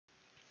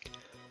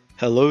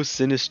Hello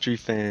Sinistry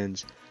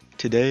fans.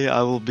 Today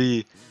I will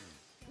be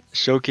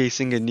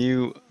showcasing a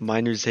new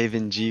Miner's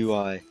Haven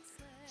GUI.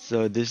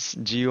 So this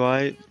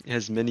GUI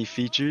has many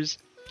features,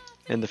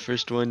 and the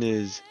first one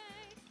is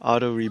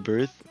Auto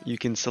Rebirth. You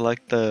can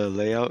select the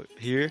layout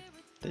here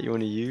that you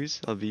want to use.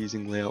 I'll be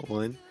using layout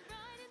 1.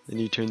 Then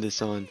you turn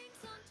this on.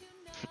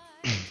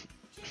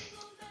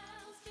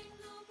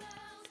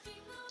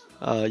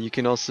 You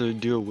can also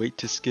do a wait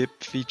to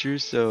skip feature,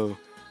 so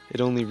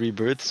it only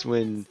rebirths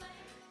when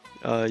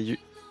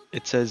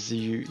it says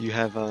you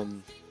have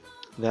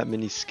that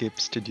many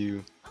skips to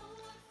do.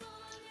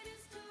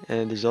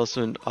 And there's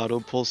also an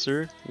auto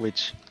pulsar,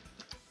 which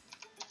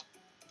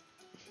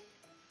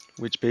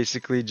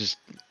basically just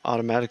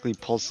automatically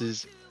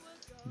pulses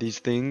these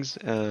things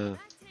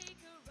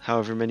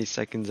however many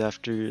seconds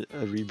after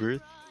a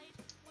rebirth.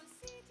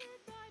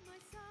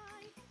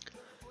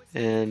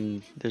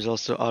 And there's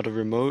also auto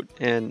remote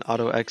and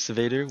auto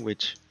excavator,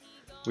 which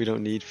we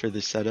don't need for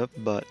this setup,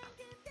 but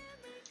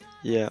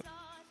yeah,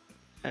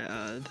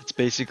 that's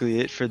basically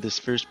it for this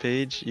first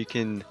page. You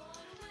can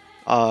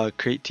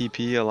create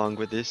TP along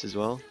with this as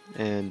well,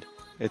 and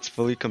it's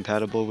fully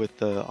compatible with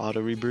the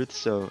auto rebirth,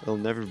 so it'll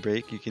never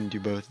break. You can do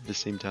both at the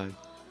same time.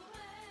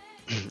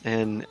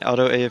 And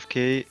auto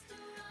AFK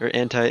or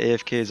anti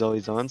AFK is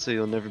always on, so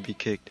you'll never be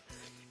kicked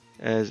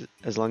as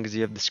long as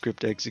you have the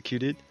script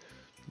executed.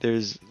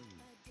 There's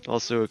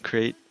also a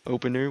crate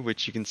opener,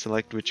 which you can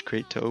select which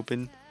crate to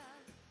open.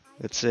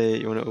 Let's say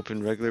you want to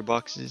open regular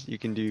boxes, you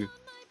can do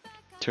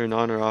turn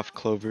on or off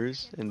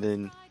clovers, and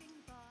then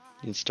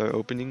you can start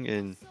opening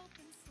and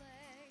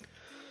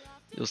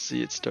you'll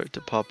see it start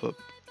to pop up.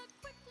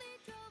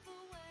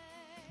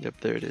 Yep,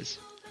 there it is.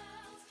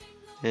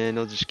 And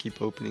I'll just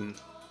keep opening.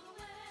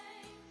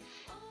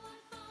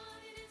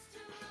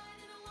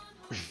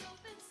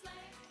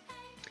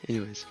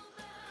 Anyways,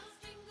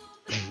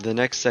 the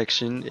next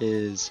section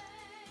is,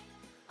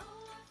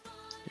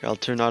 here, I'll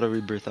turn auto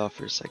rebirth off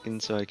for a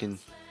second so I can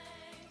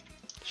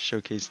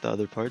showcase the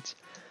other parts.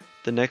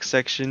 The next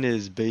section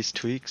is base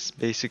tweaks.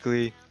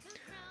 Basically,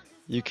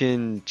 you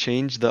can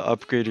change the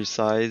upgrader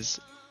size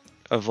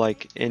of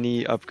like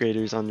any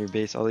upgraders on your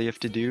base. All you have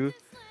to do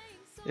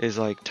is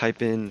like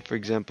type in, for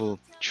example,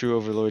 true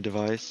overlord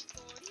device.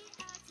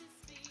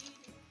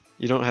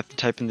 You don't have to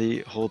type in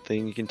the whole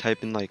thing. You can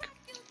type in like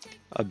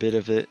a bit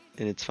of it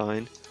and it's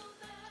fine.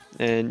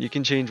 And you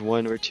can change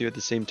one or two at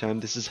the same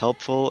time. This is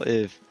helpful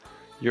if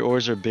your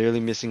ores are barely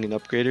missing an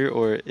upgrader,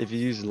 or if you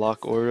use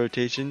lock ore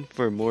rotation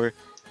for more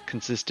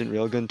consistent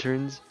railgun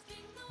turns,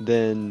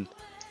 then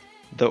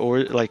the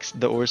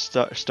ores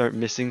start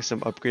missing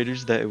some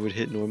upgraders that it would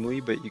hit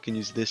normally, but you can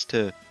use this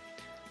to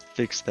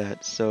fix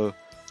that. So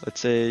let's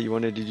say you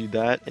wanted to do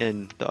that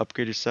and the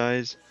upgrader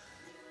size,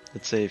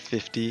 let's say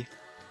 50,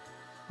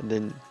 and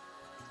then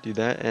do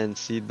that and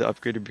see the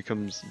upgrader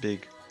becomes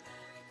big.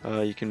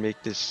 You can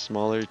make this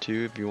smaller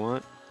too if you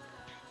want,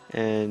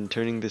 and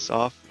turning this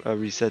off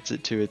resets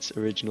it to its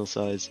original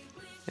size,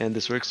 and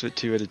this works with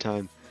 2 at a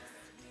time.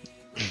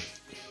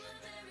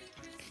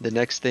 The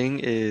next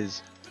thing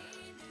is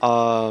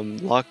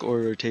lock ore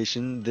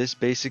rotation. This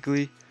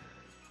basically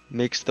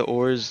makes the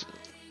ores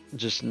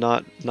just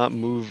not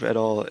move at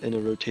all in a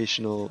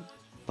rotational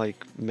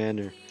like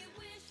manner.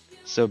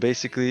 So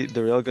basically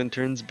the railgun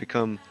turns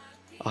become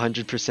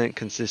 100%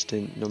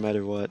 consistent no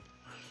matter what.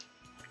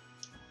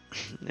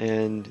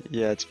 And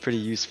yeah, it's pretty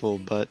useful,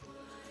 but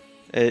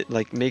it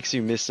like makes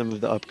you miss some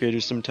of the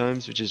upgraders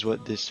sometimes, which is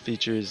what this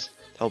feature is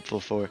helpful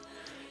for.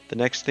 The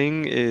next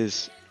thing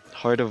is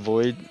Heart of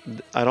Void.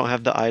 I don't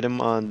have the item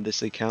on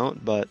this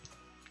account, but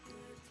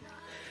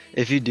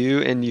if you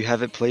do and you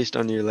have it placed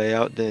on your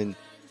layout, then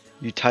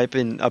you type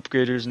in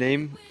upgrader's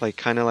name, like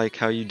kind of like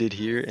how you did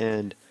here,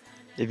 and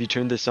if you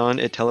turn this on,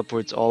 it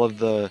teleports all of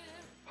the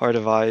Heart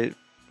of Eye,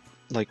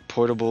 like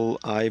portable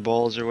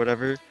eyeballs or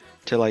whatever,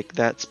 to like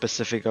that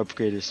specific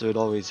upgrader, so it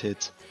always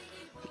hits.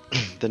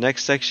 The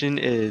next section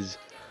is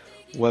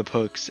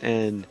webhooks,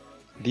 and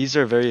these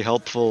are very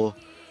helpful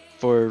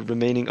for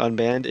remaining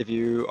unbanned. If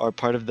you are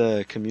part of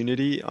the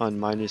community on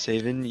Miner's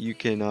Haven, you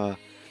can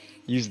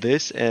use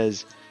this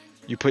as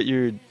you put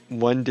your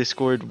one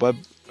Discord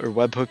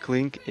webhook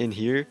link in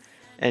here,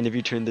 and if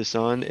you turn this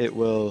on, it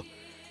will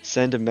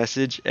send a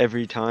message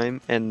every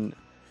time and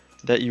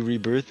that you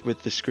rebirth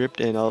with the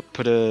script, and I'll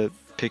put a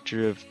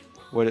picture of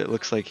what it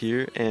looks like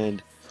here.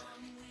 And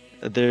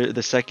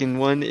the second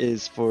one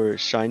is for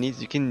shinies.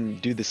 You can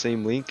do the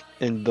same link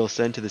and they'll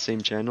send to the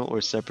same channel,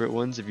 or separate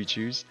ones if you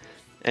choose.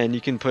 And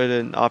you can put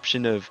an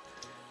option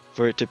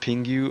for it to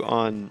ping you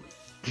on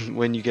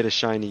when you get a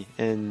shiny,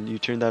 and you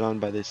turn that on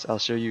by this. I'll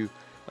show you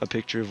a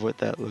picture of what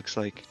that looks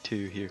like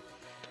too here.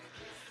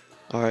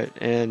 Alright,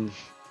 and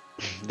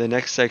the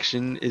next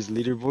section is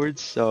leaderboards.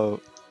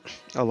 So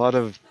a lot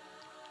of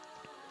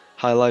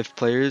high life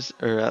players,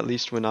 or at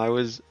least when I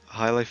was a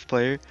high life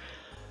player,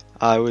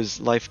 I was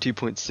life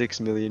 2.6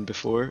 million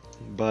before,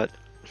 but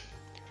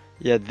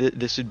yeah,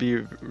 this would be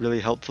really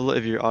helpful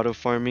if you're auto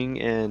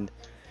farming and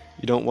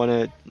you don't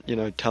want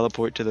to,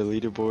 teleport to the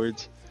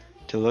leaderboards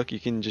to look.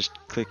 You can just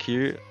click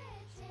here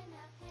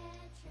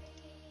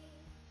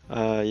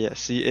Yeah,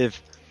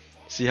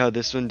 see how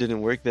this one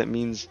didn't work? That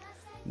means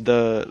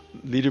the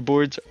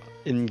leaderboards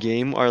in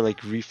game are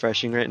like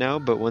refreshing right now,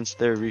 but once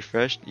they're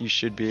refreshed, you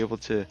should be able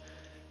to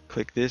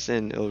click this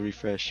and it'll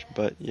refresh.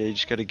 But yeah, you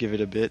just gotta give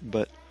it a bit.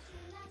 But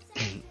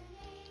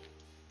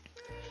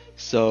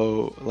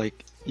so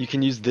like you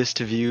can use this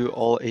to view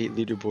all 8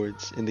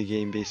 leaderboards in the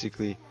game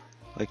basically,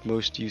 like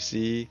most you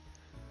see,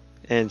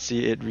 and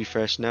see it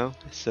refresh now.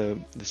 So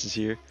this is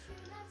here.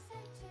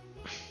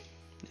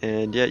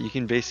 And yeah, you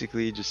can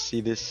basically just see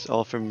this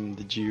all from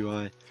the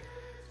GUI.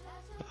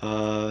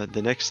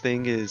 The next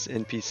thing is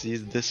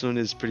NPCs. This one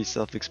is pretty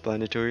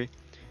self-explanatory. You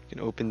can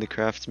open the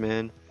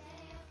craftsman,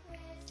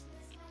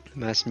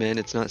 masked man.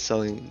 It's not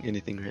selling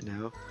anything right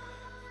now.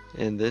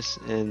 And this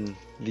and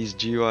these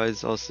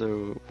GUIs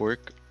also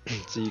work,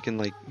 so you can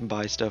like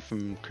buy stuff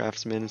from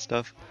craftsman and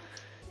stuff.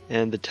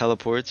 And the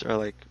teleports are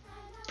like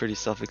pretty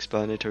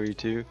self-explanatory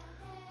too.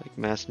 Like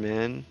masked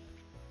man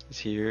is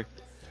here.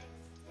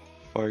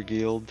 Far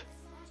Guild.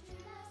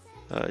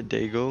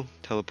 Dago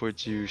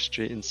teleports you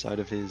straight inside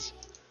of his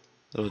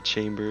little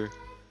chamber.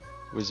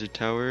 Wizard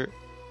Tower,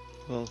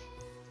 well,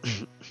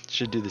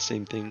 should do the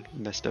same thing.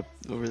 Messed up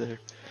over there.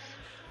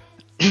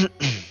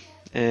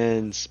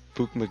 And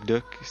Spook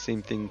McDuck,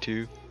 same thing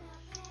too.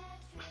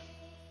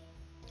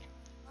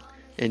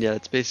 And yeah,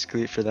 that's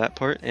basically it for that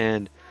part.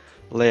 And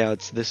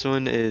layouts. This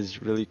one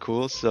is really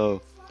cool.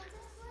 So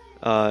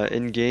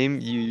in game,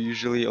 you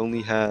usually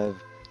only have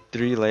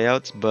 3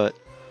 layouts, but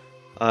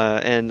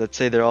and let's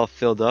say they're all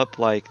filled up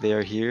like they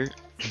are here,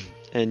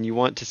 and you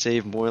want to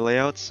save more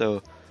layouts.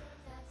 So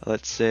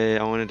let's say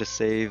I wanted to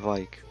save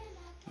like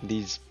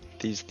these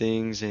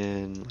things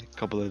and like a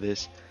couple of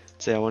this.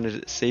 Say I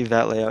wanted to save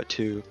that layout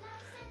too.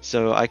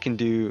 So I can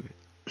do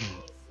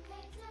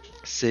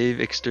save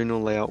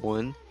external layout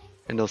 1,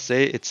 and it'll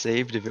say it's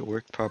saved if it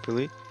worked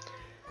properly.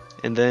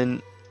 And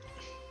then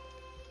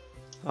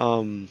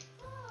when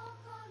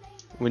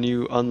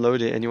you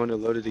unload it and you want to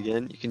load it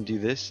again, you can do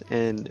this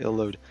and it'll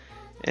load.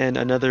 And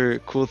another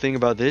cool thing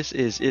about this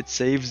is it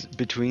saves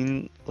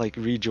between like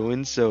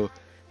rejoins. So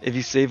if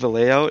you save a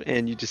layout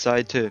and you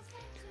decide to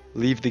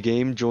leave the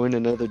game, join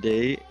another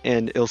day,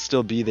 and it'll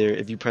still be there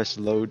if you press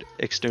load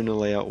external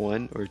layout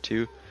 1 or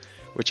 2,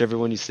 whichever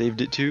one you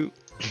saved it to.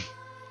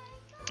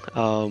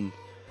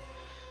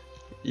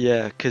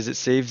 Yeah, because it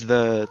saves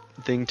the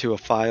thing to a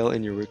file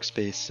in your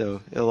workspace,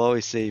 so it'll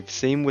always save.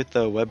 Same with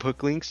the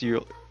webhook links.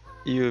 You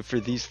for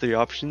these 3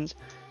 options,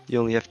 you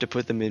only have to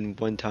put them in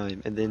one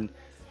time, and then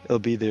it'll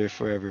be there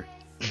forever.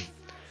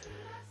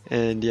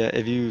 And yeah,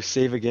 if you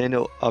save again,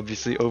 it'll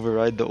obviously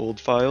override the old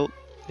file.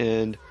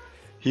 And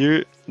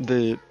here,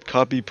 the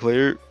copy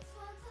player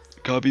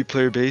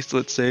base.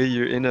 Let's say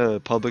you're in a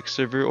public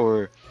server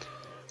or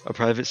a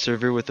private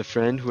server with a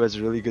friend who has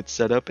a really good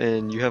setup,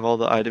 and you have all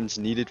the items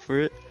needed for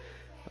it.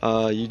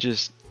 You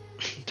just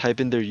type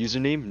in their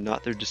username,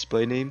 not their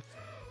display name.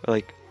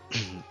 Like,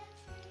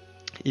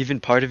 even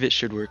part of it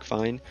should work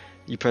fine.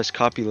 You press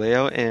copy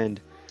layout and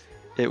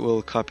it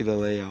will copy the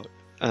layout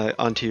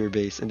onto your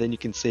base, and then you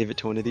can save it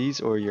to one of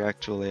these or your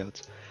actual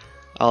layouts.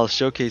 I'll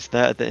showcase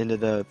that at the end of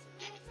the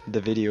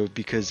video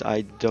because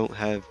I don't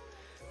have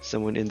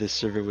someone in this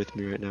server with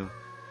me right now.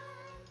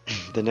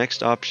 The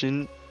next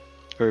option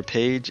or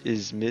page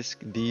is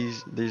MISC.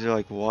 These are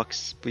like walk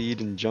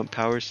speed and jump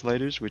power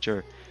sliders, which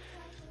are,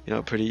 you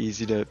know, pretty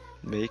easy to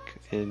make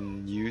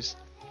and use.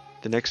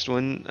 The next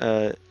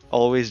one,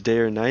 always day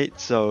or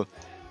night. So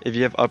if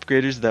you have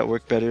upgraders that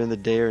work better in the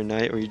day or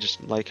night, or you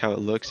just like how it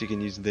looks, you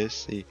can use this.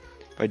 See,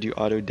 if I do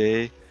auto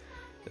day,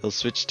 it'll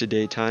switch to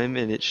daytime,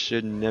 and it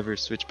should never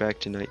switch back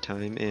to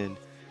nighttime. And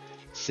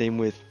same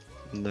with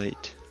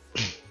night.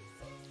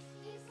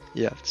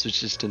 Yeah, it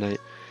switches to night.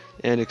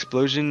 And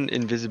explosion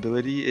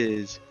invisibility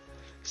is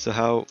so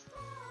how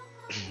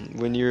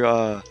when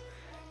you're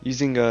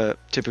using a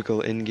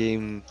typical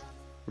in-game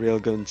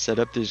railgun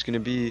setup, there's going to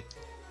be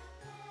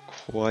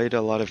quite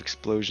a lot of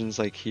explosions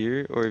like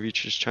here, or if you're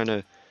just trying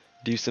to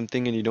do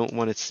something and you don't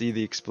want to see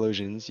the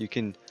explosions, you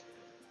can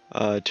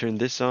turn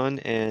this on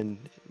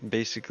and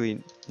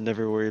basically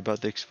never worry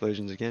about the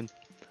explosions again.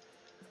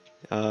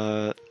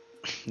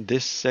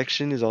 This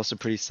section is also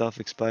pretty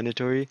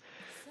self-explanatory.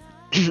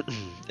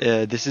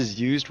 This is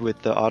used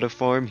with the auto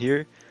farm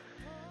here.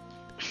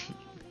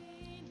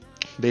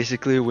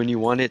 Basically, when you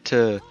want it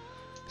to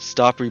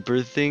stop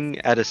rebirthing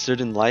at a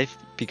certain life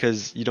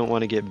because you don't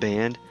want to get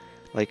banned,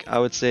 like I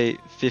would say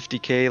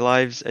 50k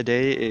lives a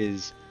day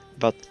is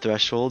about the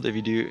threshold. If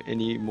you do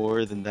any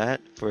more than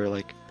that for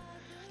like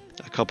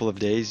a couple of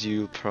days,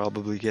 you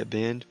probably get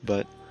banned,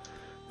 but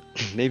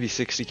maybe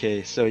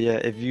 60k. So yeah,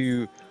 if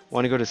you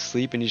want to go to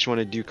sleep and you just want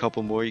to do a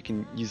couple more, you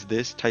can use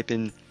this, type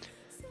in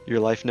your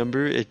life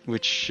number,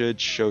 which should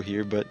show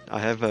here, but I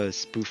have a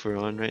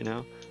spoofer on right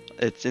now.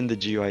 It's in the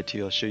GUI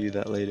too, I'll show you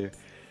that later.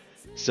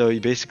 So you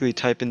basically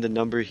type in the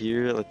number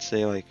here, let's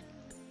say like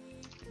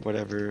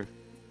whatever,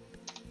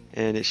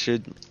 and it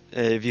should,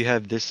 if you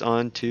have this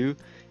on too,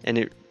 and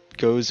it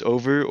goes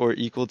over or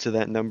equal to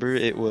that number,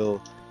 it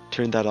will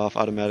turn that off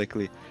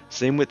automatically.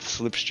 Same with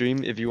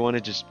slipstream. If you want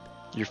to just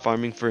you're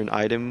farming for an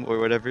item or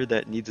whatever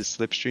that needs a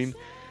slipstream,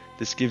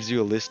 this gives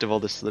you a list of all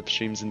the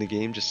slipstreams in the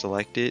game. Just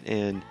select it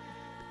and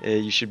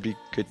you should be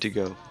good to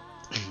go.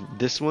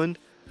 This one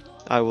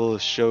I will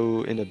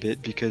show in a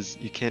bit because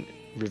you can't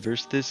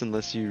reverse this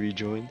unless you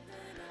rejoin.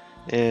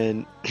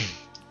 And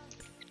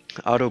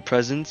auto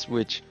presence,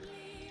 which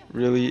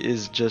really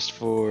is just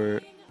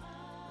for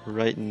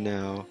right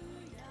now.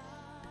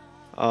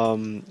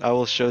 I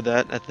will show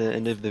that at the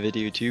end of the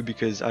video too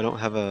because I don't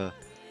have a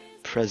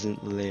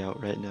present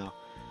layout right now.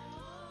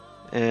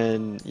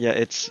 And yeah,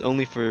 it's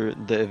only for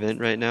the event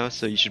right now,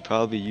 so you should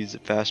probably use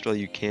it fast while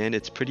you can.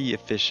 It's pretty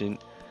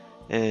efficient.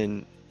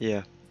 And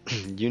yeah,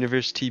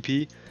 universe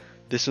TP,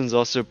 this one's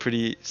also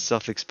pretty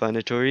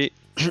self-explanatory.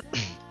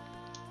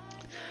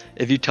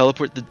 If you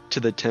teleport to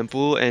the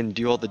temple and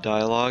do all the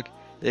dialogue,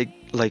 it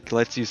like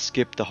lets you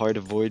skip the Heart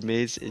of Void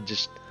maze.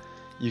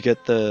 You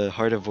get the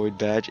Heart of Void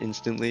badge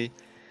instantly.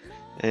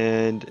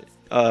 And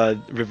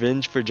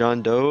Revenge for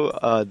John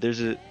Doe,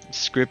 there's a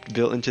script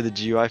built into the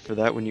GUI for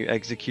that when you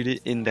execute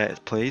it in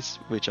that place,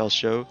 which I'll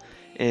show.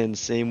 And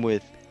same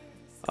with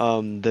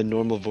the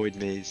normal Void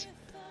maze.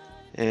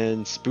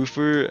 And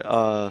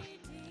Spoofer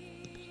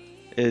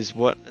is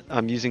what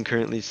I'm using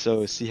currently.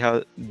 So see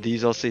how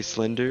these all say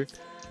Slender,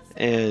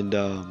 and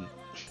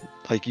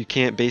like you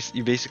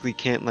basically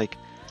can't like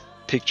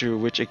picture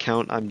which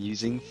account I'm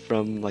using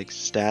from like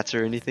stats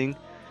or anything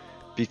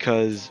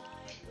because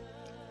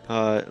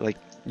like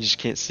you just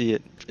can't see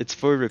it. It's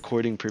for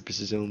recording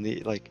purposes only.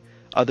 Like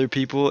other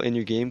people in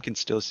your game can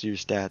still see your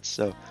stats,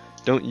 so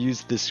don't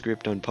use this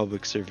script on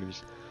public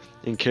servers.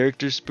 In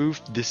character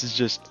spoof, this is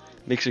just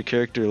makes your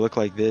character look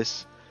like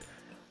this.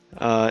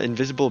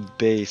 Invisible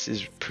base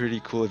is pretty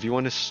cool if you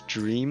want to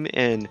stream,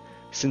 and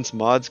since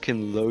mods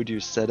can load your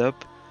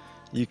setup,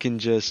 you can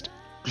just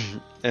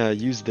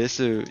use this,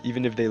 so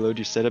even if they load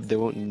your setup, they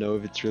won't know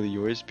if it's really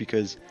yours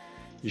because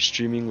you're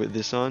streaming with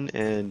this on.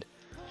 And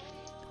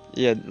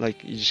yeah,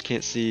 like you just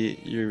can't see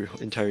your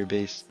entire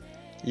base.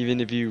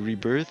 Even if you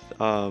rebirth,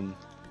 and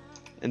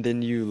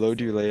then you load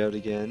your layout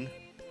again,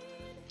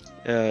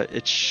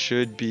 it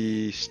should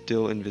be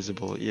still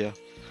invisible, yeah.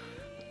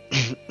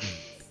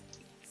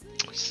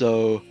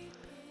 So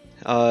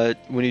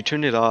when you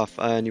turn it off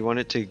and you want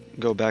it to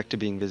go back to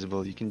being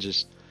visible, you can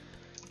just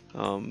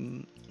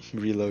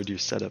reload your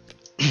setup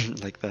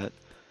like that.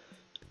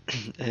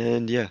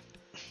 And yeah,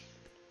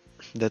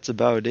 that's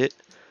about it.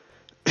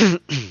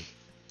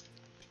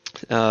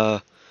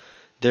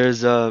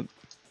 There's a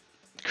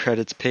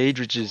credits page,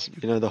 which is,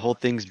 the whole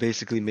thing's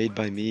basically made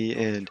by me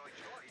and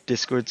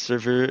Discord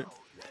server.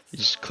 You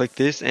just click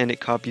this and it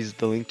copies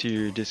the link to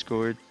your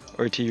Discord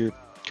or to your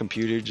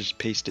computer. Just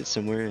paste it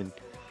somewhere and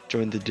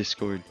join the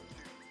Discord.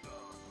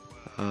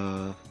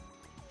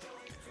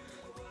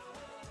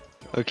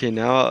 Okay,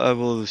 now I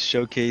will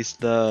showcase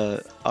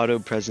the auto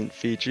present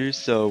feature.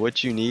 So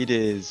what you need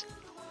is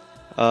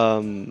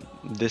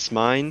this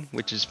mine,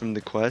 which is from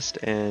the quest,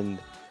 and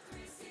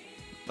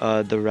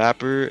the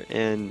wrapper,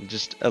 and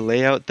just a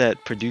layout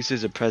that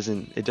produces a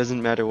present. It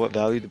doesn't matter what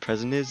value the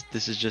present is.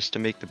 This is just to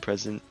make the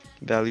present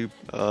value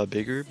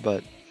bigger,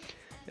 but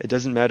it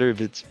doesn't matter if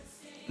it's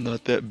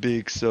not that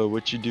big. So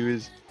what you do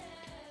is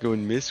go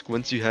in MISC.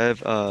 Once you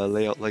have a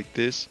layout like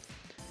this,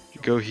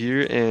 you go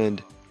here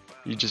and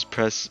you just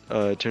press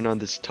turn on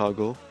this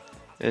toggle,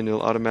 and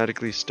it'll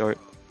automatically start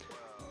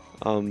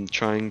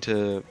trying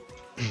to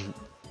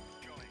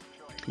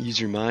use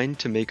your mind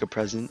to make a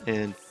present.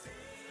 And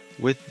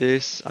with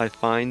this, I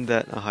find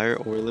that a higher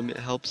ore limit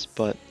helps,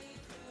 but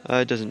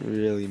it doesn't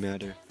really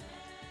matter.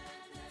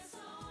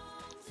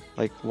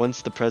 Like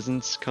once the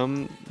presents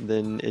come,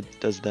 then it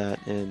does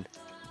that, and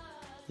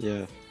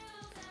yeah.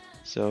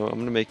 So I'm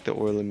gonna make the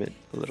ore limit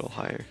a little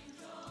higher.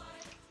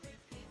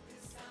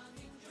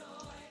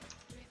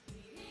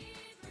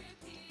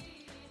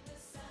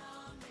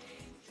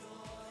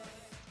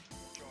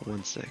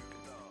 One sec.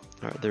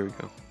 Alright, there we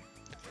go.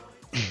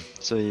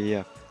 So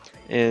yeah,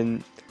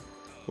 and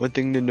one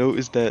thing to note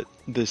is that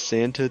the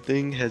Santa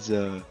thing has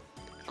a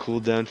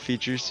cooldown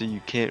feature, so you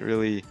can't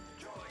really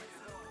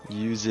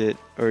use it,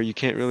 or you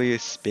can't really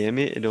spam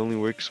it. It only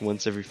works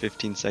once every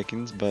 15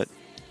 seconds, but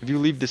if you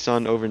leave this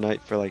on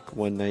overnight for like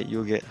one night,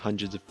 you'll get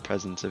hundreds of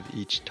presents of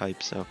each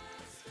type, so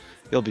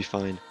you'll be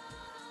fine.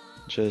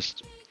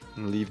 Just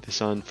leave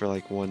this on for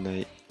like one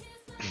night.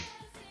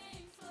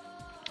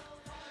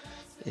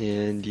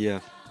 And yeah,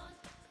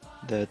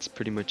 that's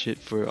pretty much it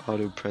for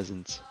auto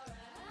presents.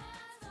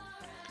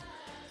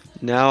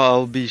 Now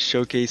I'll be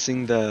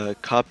showcasing the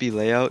copy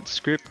layout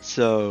script.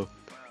 So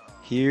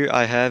here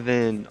I have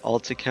an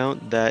alt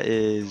account that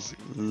is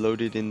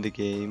loaded in the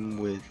game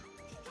with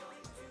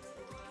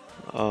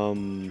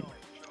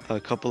a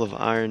couple of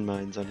iron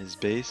mines on his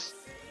base.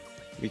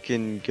 We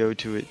can go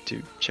to it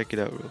to check it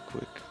out real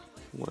quick.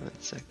 One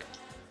sec.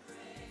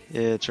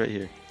 Yeah, it's right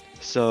here.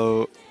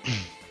 So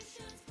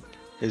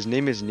his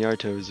name is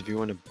Nyartos, if you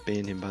want to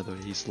ban him, by the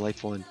way. He's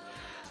life 1.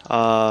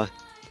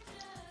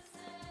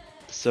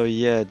 So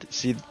yeah,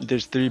 see,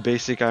 there's 3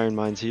 basic iron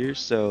mines here.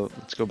 So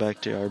let's go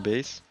back to our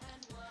base,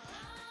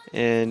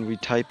 and we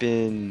type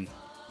in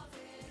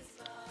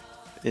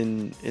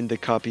in the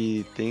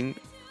copy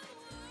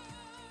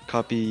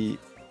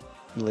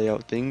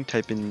layout thing,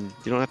 type in,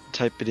 you don't have to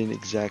type it in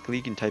exactly,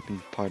 you can type in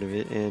part of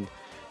it and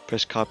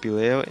press copy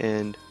layout,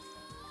 and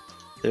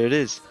there it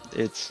is.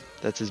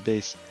 That's his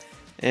base.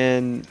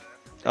 And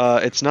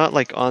it's not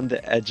like on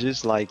the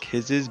edges like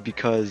his is,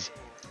 because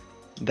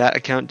that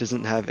account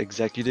doesn't have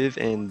executive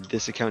and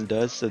this account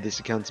does, so this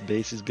account's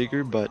base is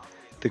bigger, but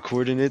the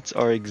coordinates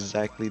are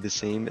exactly the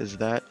same as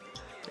that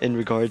in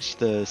regards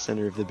to the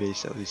center of the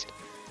base at least.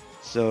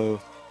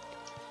 So,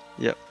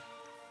 yep.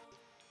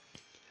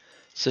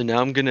 So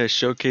now I'm gonna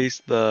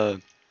showcase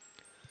um,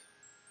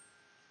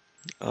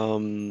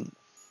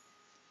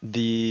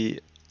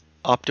 the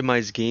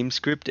optimized game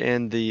script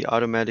and the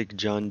automatic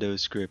John Doe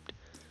script.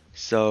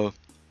 So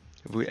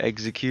if we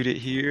execute it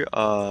here,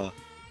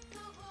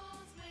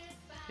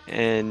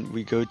 and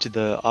we go to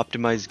the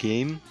optimized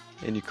game,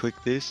 and you click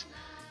this,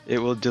 it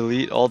will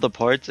delete all the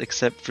parts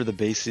except for the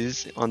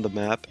bases on the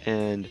map,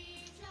 and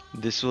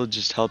this will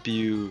just help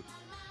you,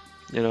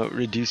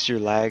 reduce your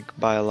lag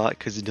by a lot,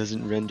 because it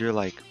doesn't render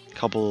like a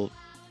couple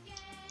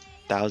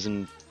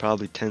thousand,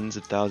 probably tens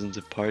of thousands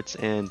of parts.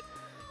 And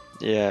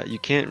yeah, you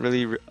can't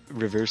really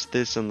reverse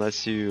this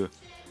unless you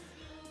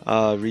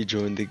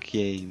rejoin the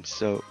game.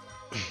 So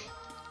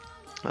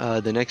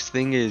the next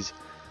thing is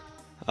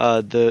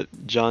the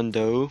John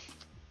Doe,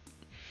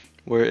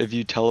 where if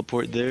you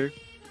teleport there,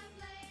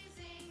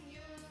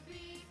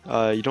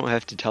 you don't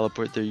have to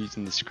teleport there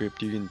using the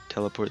script, you can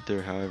teleport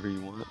there however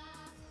you want.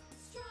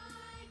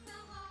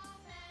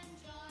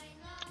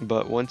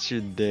 But once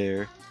you're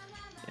there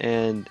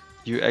and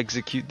you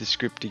execute the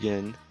script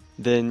again,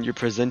 then you're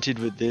presented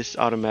with this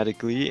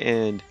automatically,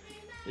 and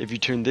if you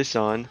turn this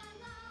on,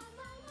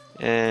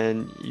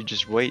 and you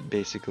just wait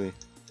basically.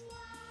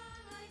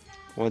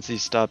 Once he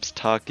stops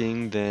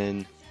talking,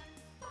 then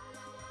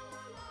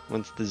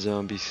once the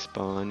zombies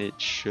spawn, it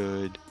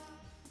should...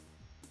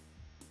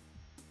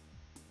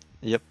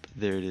 Yep,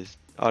 there it is.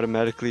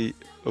 Automatically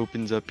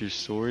opens up your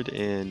sword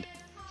and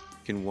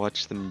you can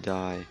watch them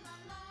die.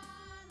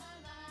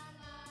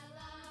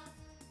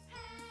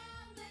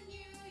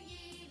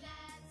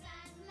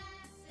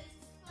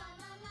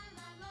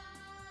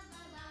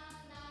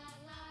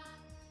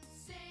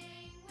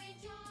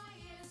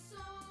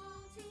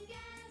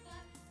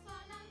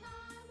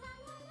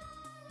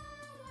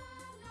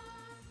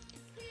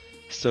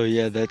 So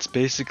yeah, that's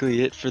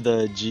basically it for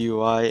the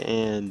GUI,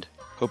 and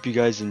hope you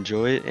guys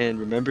enjoy it. And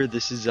remember,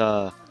 this is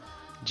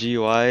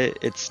GUI,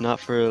 it's not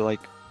for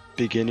like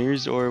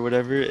beginners or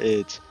whatever.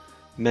 It's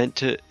meant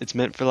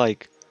for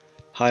like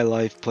high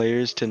life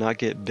players to not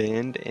get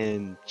banned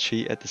and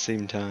cheat at the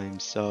same time.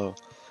 So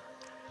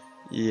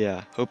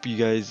yeah, hope you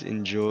guys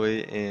enjoy,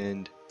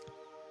 and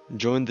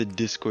join the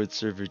Discord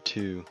server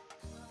too.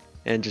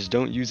 And just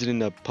don't use it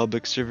in a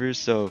public server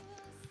so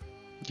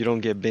you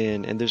don't get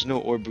banned. And there's no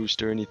orb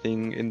boost or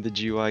anything in the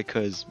GUI,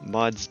 because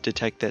mods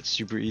detect that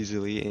super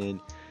easily and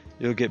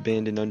you'll get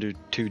banned in under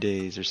 2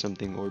 days or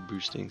something, orb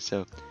boosting.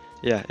 So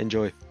yeah,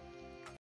 enjoy.